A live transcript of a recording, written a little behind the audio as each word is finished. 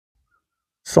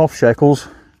Soft shackles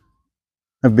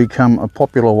have become a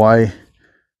popular way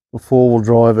for four-wheel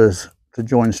drivers to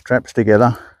join straps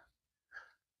together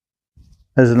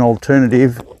as an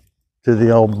alternative to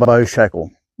the old bow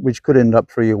shackle, which could end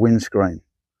up through your windscreen.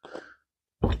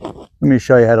 Let me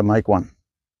show you how to make one.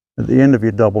 At the end of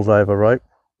your doubles over rope,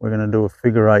 we're going to do a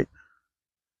figure 8.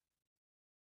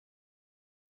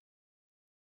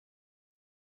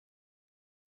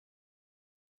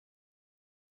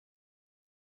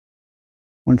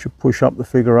 Once you push up the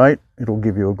figure 8, it'll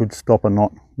give you a good stopper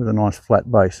knot with a nice flat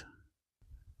base.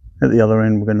 At the other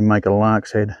end, we're going to make a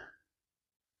lark's head.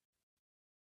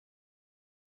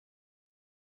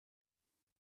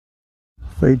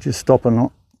 Feed your stopper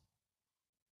knot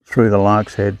through the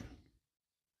lark's head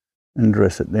and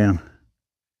dress it down.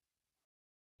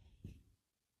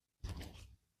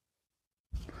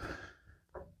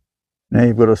 Now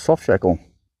you've got a soft shackle.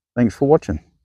 Thanks for watching.